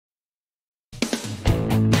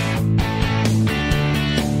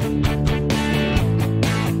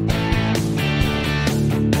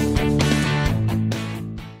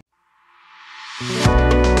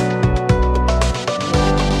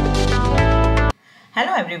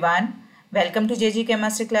Hello everyone, welcome to JG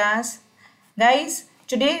Chemistry class. Guys,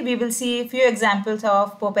 today we will see a few examples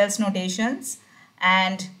of Popel's notations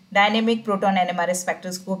and dynamic proton NMR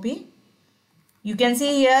spectroscopy. You can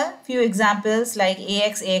see here few examples like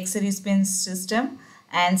AX3 spin system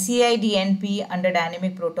and CIDNP under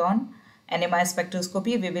dynamic proton NMR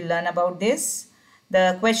spectroscopy. We will learn about this.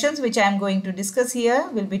 The questions which I am going to discuss here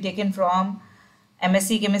will be taken from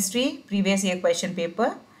M.Sc chemistry previous year question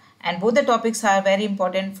paper, and both the topics are very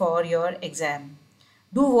important for your exam.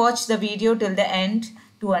 Do watch the video till the end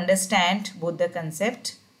to understand both the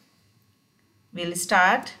concept. We'll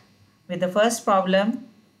start with the first problem.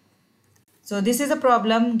 So this is a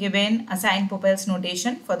problem given assign Popel's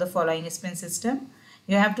notation for the following spin system.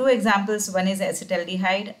 You have two examples, one is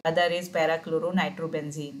acetaldehyde, other is para-chloro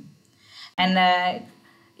nitrobenzene. And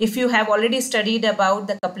if you have already studied about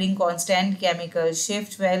the coupling constant, chemical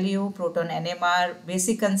shift value, proton NMR,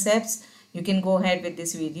 basic concepts, you can go ahead with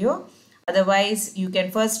this video. Otherwise, you can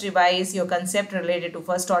first revise your concept related to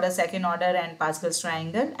first order, second order and Pascal's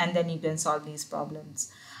triangle, and then you can solve these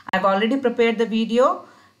problems. I've already prepared the video.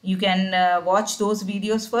 You can watch those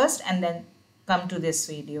videos first and then come to this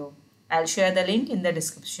video. I'll share the link in the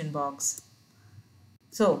description box.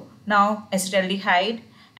 So now acetaldehyde.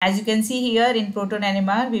 As you can see here in proton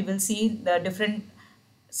NMR, we will see the different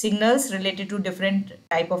signals related to different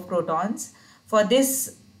type of protons. For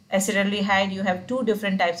this acetaldehyde, you have two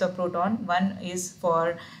different types of proton. One is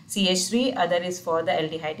for CH3, other is for the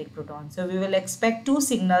aldehydic proton. So we will expect two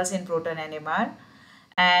signals in proton NMR,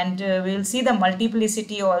 and we will see the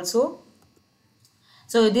multiplicity also.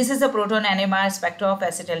 So this is the proton NMR spectra of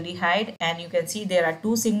acetaldehyde, and you can see there are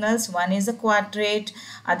two signals. One is a quadrate,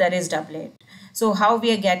 other is doublet. So how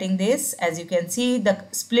we are getting this? As you can see, the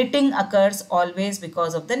splitting occurs always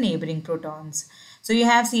because of the neighboring protons. So you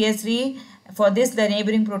have CH3. For this, the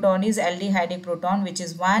neighboring proton is aldehydic proton, which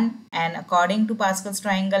is 1, and according to Pascal's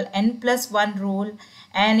triangle n+1 rule,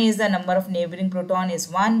 n is the number of neighboring proton is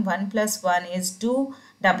 1, 1 plus 1 is 2,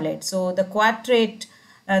 doublet. So the quadrate,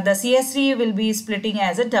 the CH3 will be splitting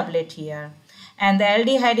as a doublet here. And the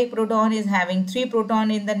aldehydic proton is having 3 proton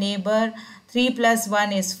in the neighbor, 3 plus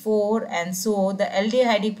 1 is 4, and so the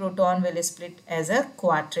aldehydic proton will split as a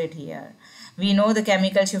quadrate here. We know the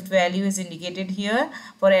chemical shift value is indicated here.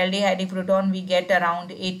 For aldehydic proton, we get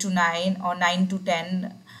around 8 to 9 or 9 to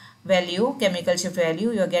 10 value, chemical shift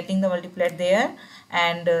value. You are getting the multiplet there.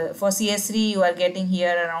 And for CH3, you are getting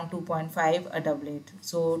here around 2.5, a doublet.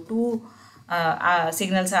 So two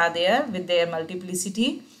signals are there with their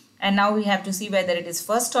multiplicity. And now we have to see whether it is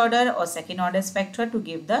first order or second order spectra to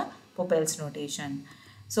give the Popel's notation.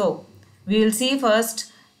 So we will see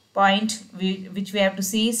first point which we have to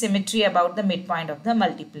see symmetry about the midpoint of the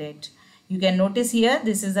multiplet. You can notice here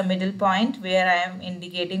this is the middle point where I am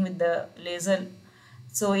indicating with the laser.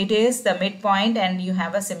 So it is the midpoint and you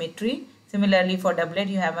have a symmetry. Similarly for doublet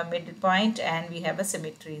you have a midpoint and we have a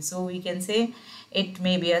symmetry. So we can say it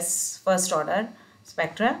may be a first order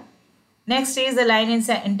spectra. Next is the line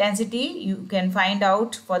intensity. You can find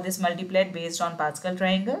out for this multiplet based on Pascal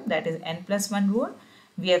triangle, that is n+1 rule.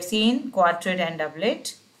 We have seen quadrate and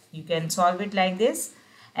doublet. You can solve it like this.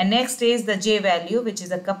 And next is the J value, which is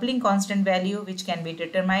the coupling constant value, which can be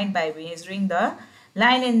determined by measuring the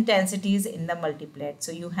line intensities in the multiplet.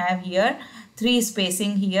 So you have here 3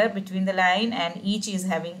 spacing here between the line and each is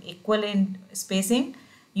having equal in spacing.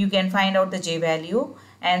 You can find out the J value,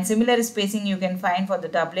 and similar spacing you can find for the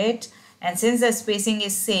doublet. And since the spacing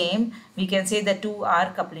is same, we can say the two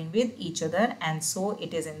are coupling with each other, and so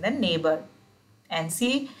it is in the neighbor. And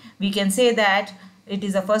see, we can say that it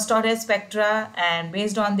is a first order spectra, and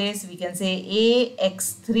based on this we can say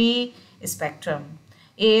AX3 spectrum.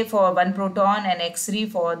 A for 1 proton and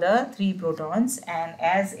X3 for the 3 protons, and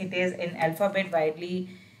as it is in alphabet widely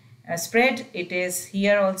spread, it is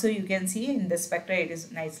here also you can see in the spectra it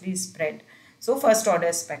is nicely spread. So first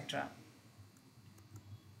order spectra.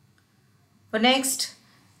 For next,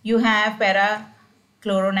 you have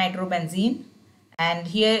para-chloro nitrobenzene, and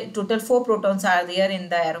here total 4 protons are there in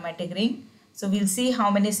the aromatic ring. So we'll see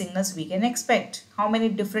how many signals we can expect, how many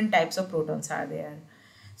different types of protons are there.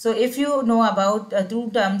 So if you know about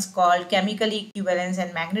two terms called chemical equivalence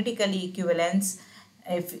and magnetic equivalence,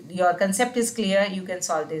 if your concept is clear, you can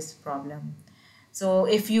solve this problem. So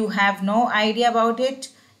if you have no idea about it,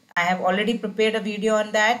 I have already prepared a video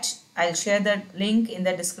on that. I'll share the link in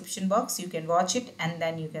the description box. You can watch it and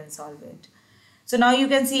then you can solve it. So now you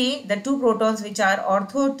can see the two protons which are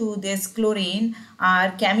ortho to this chlorine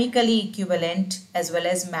are chemically equivalent as well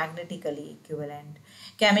as magnetically equivalent.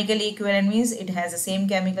 Chemically equivalent means it has the same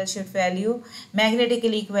chemical shift value.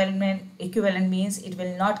 Magnetically equivalent means it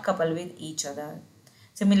will not couple with each other.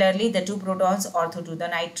 Similarly, the two protons ortho to the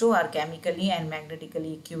nitro are chemically and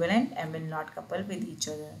magnetically equivalent and will not couple with each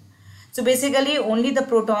other. So basically only the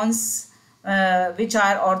protons which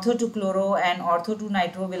are ortho to chloro and ortho to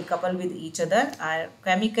nitro will couple with each other are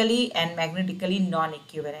chemically and magnetically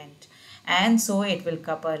non-equivalent, and so it will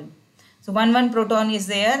couple. So one proton is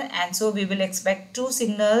there, and so we will expect two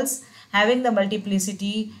signals having the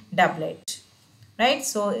multiplicity doublet, right?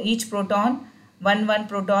 So each proton, one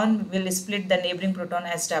proton will split the neighboring proton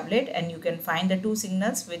as doublet, and you can find the two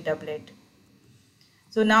signals with doublet.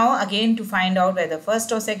 So now again, to find out whether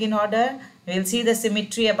first or second order, we will see the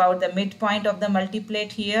symmetry about the midpoint of the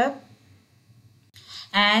multiplet here.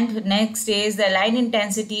 And next is the line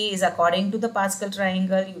intensity is according to the Pascal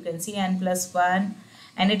triangle. You can see n+1,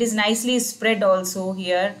 and it is nicely spread also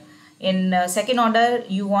here. In second order,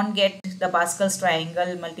 you won't get the Pascal's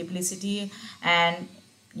triangle multiplicity, and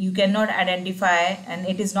you cannot identify, and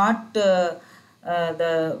it is not the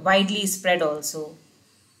widely spread also.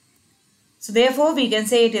 So therefore we can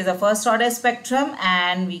say it is a first order spectrum,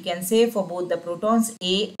 and we can say for both the protons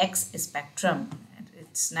AX spectrum.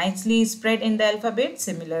 It's nicely spread in the alphabet,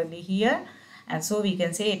 similarly here, and so we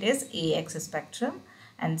can say it is AX spectrum,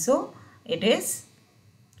 and so it is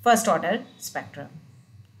first order spectrum.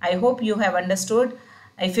 I hope you have understood.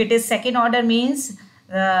 If it is second order means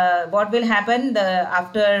what will happen,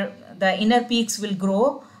 after the inner peaks will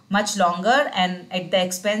grow much longer and at the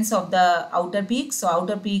expense of the outer peaks. So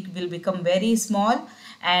outer peak will become very small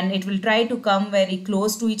and it will try to come very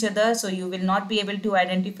close to each other. So you will not be able to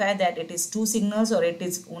identify that it is two signals or it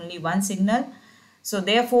is only one signal. So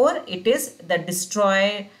therefore it is the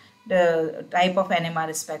destroyed type of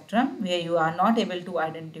NMR spectrum where you are not able to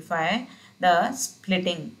identify the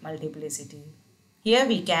splitting multiplicity. Here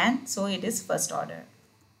we can, so it is first order.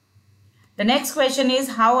 The next question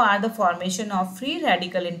is, how are the formation of free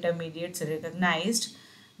radical intermediates recognized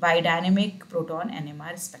by dynamic proton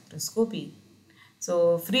NMR spectroscopy?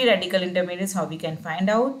 So free radical intermediates, how we can find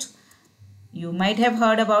out? You might have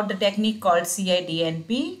heard about the technique called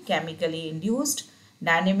CIDNP, chemically induced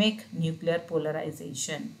dynamic nuclear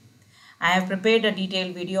polarization. I have prepared a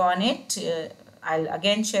detailed video on it. I'll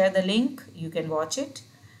again share the link. You can watch it.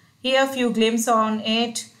 Here a few glimpses on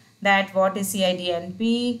it, that what is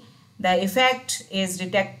CIDNP. The effect is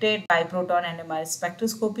detected by proton NMR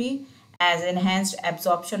spectroscopy as enhanced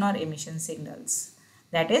absorption or emission signals.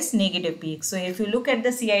 That is negative peaks. So if you look at the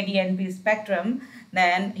CIDNP spectrum,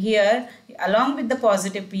 then here along with the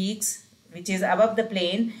positive peaks which is above the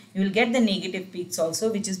plane, you will get the negative peaks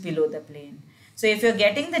also which is below the plane. So if you are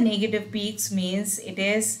getting the negative peaks, means it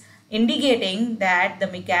is indicating that the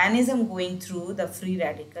mechanism going through the free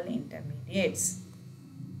radical intermediates.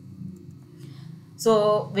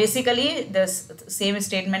 So basically this same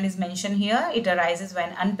statement is mentioned here. It arises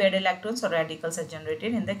when unpaired electrons or radicals are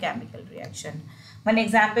generated in the chemical reaction. One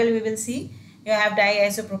example we will see. You have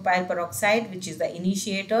diisopropyl peroxide, which is the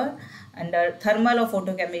initiator. Under thermal or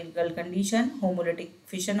photochemical condition, homolytic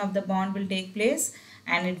fission of the bond will take place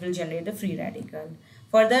and it will generate the free radical.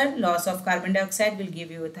 Further, loss of carbon dioxide will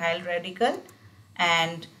give you ethyl radical,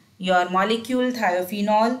 and your molecule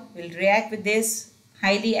thiophenol will react with this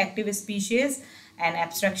highly active species, and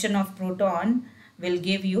abstraction of proton will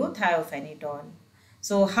give you thiophenitol.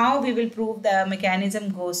 So how we will prove the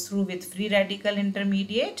mechanism goes through with free radical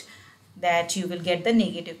intermediate? That you will get the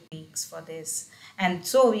negative peaks for this. And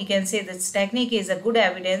so we can say this technique is a good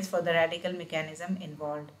evidence for the radical mechanism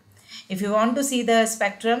involved. If you want to see the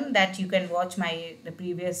spectrum, that you can watch the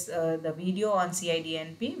previous video on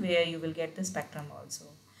CIDNP, where you will get the spectrum also.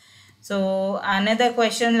 So another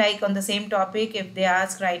question like on the same topic, if they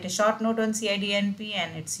ask write a short note on CIDNP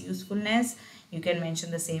and its usefulness, you can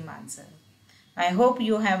mention the same answer. I hope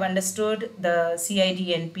you have understood the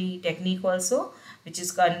CIDNP technique also, which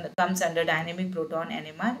is comes under dynamic proton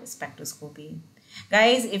NMR spectroscopy.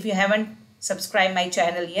 Guys, if you haven't subscribed my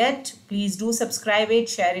channel yet, please do subscribe it,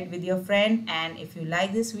 share it with your friend, and if you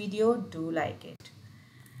like this video, do like it.